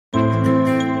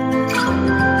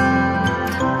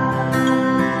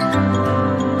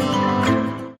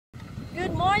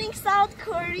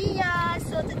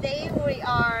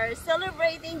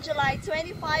celebrating July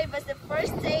 25 as the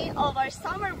first day of our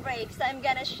summer break. So I'm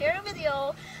gonna share with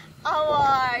you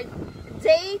our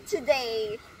day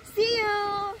today. See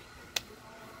you!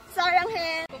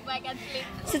 Saranghen!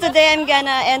 So today I'm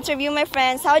gonna interview my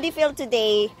friends. How do you feel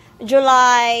today?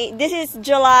 This is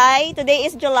July, today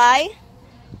is July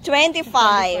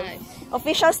 25.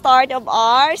 Official start of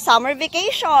our summer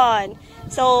vacation.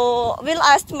 So we'll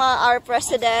ask our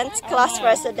president, class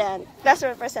president.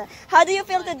 How do you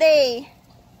feel today?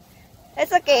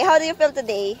 It's okay. How do you feel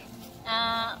today?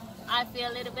 I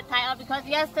feel a little bit tired because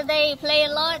yesterday played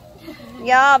a lot.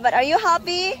 Yeah, but are you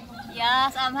happy?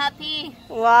 Yes, I'm happy.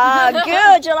 Wow,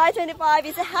 good. July 25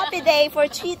 is a happy day for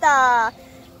Cheetah.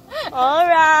 All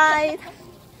right.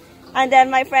 And then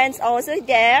my friends also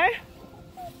there.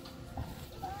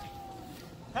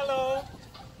 Hello.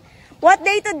 What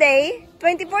day today?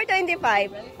 24,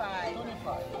 25?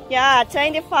 25. Yeah,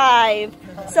 25.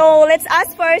 So let's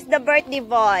ask first the birthday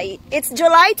boy. It's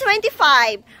July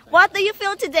 25. What do you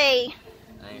feel today?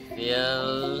 I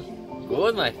feel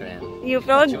good, my friend. You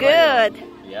feel good.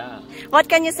 Yeah. What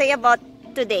can you say about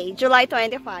today, July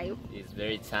 25? It's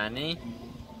very sunny.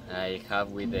 I have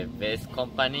with the best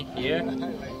company here,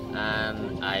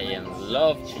 and I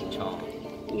love Chichong.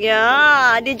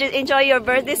 Yeah. Did you enjoy your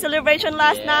birthday celebration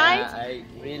last night? I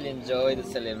really enjoyed the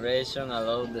celebration. I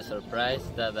love the surprise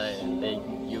that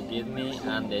you give me,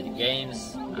 and the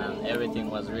games, and everything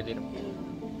was really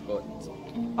good.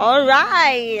 All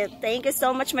right. Thank you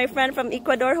so much, my friend from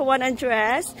Ecuador who won a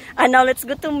dress. And now let's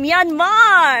go to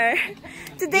Myanmar.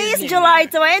 Today is July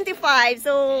 25.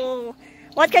 So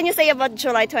what can you say about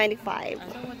July 25? I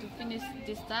don't want to finish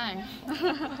this time.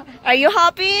 Are you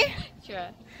happy? Sure.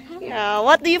 Yeah.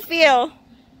 What do you feel?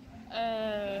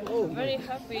 Very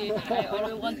happy. I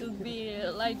always want to be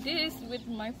like this with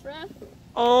my friend.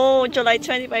 Oh, July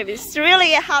 25 is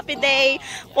really a happy day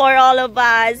for all of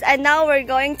us. And now we're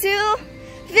going to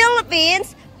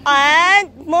Philippines and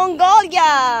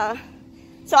Mongolia.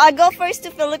 So I go first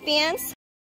to Philippines.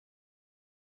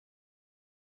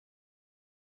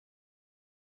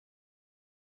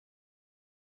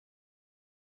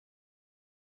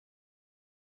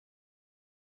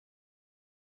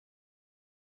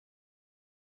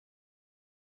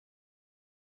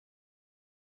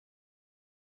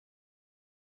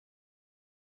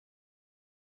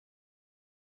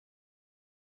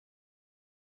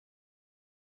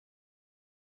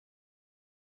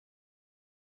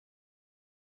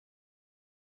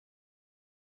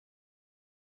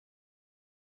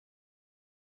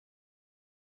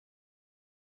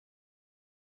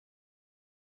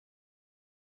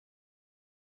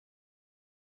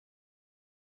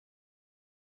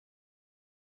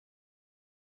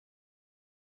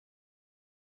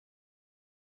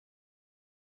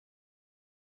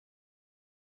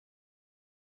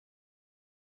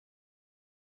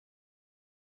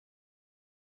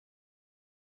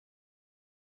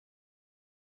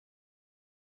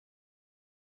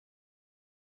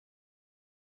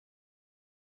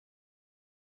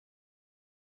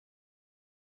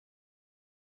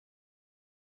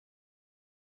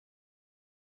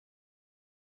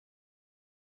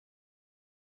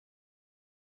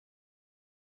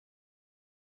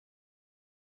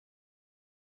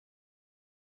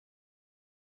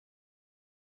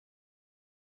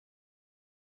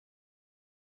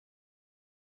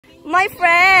 My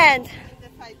friend.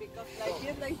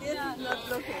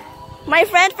 My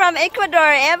friend from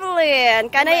Ecuador, Evelyn.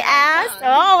 Can I ask?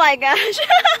 Oh my gosh.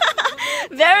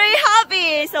 Very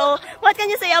happy. So, what can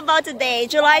you say about today,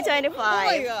 July 25? Oh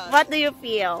my God. What do you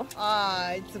feel?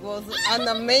 It was an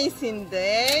amazing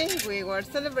day. We were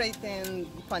celebrating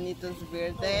Juanito's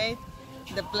birthday.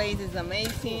 The place is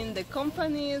amazing. The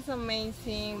company is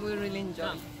amazing. We really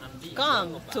enjoy it.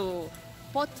 Come to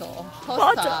Poto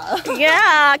Hostel.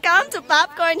 Yeah, come to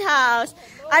Popcorn House.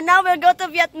 And now we'll go to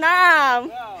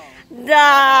Vietnam.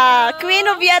 The Queen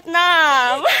of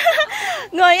Vietnam.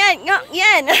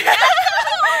 Nguyen.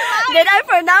 Did I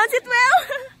pronounce it well?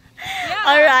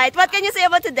 Yeah. Alright, what can you say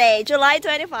about today, July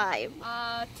 25?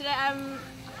 Today I'm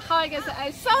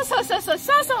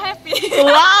so happy.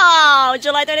 Wow,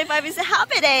 July 25 is a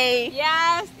happy day.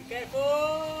 Yes.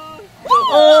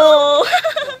 Oh,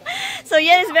 so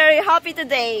yeah, it's very happy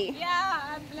today. Yeah,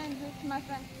 I'm playing with my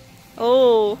friend.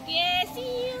 Oh, Yeah,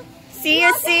 see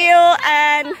you. see you.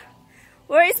 And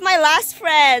where is my last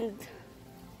friend?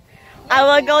 I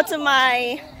will go to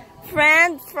my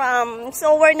friend from.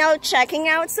 So we're now checking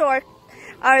out. So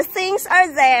our things are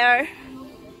there.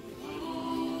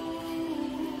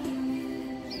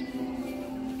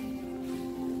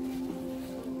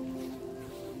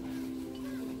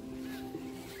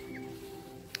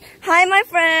 Hi, my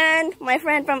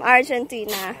friend from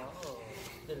Argentina.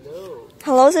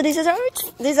 Hello. So these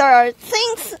are our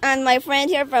things, and my friend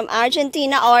here from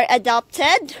Argentina, our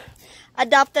adopted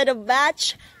of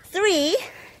batch 3,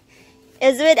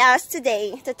 is with us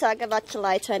today to talk about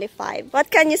July 25. What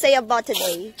can you say about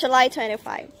today, July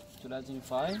 25? July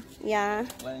 25. Yeah.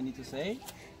 What I need to say?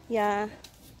 Yeah.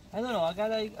 I don't know.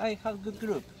 I have good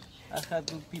group. I have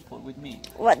good people with me.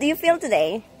 What do you feel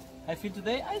today? I feel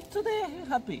today I'm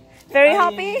happy. Very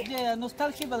happy? Yeah,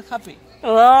 nostalgic but happy.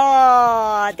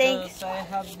 Oh, thanks. Because I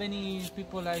have many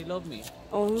people I love me.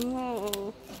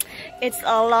 Oh, it's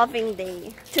a loving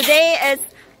day. Today is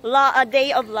a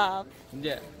day of love.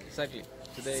 Yeah, exactly.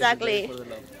 Today Exactly. is the day for the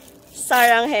love.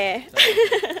 Saranghe.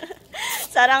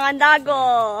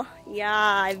 Sarangandago.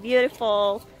 Yeah,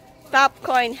 beautiful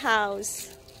popcorn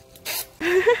house.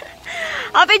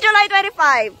 Happy July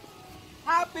 25.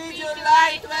 Happy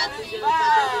July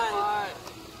 25!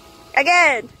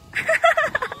 Again.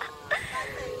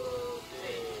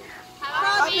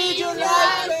 Happy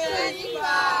July 25!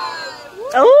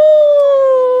 Oh.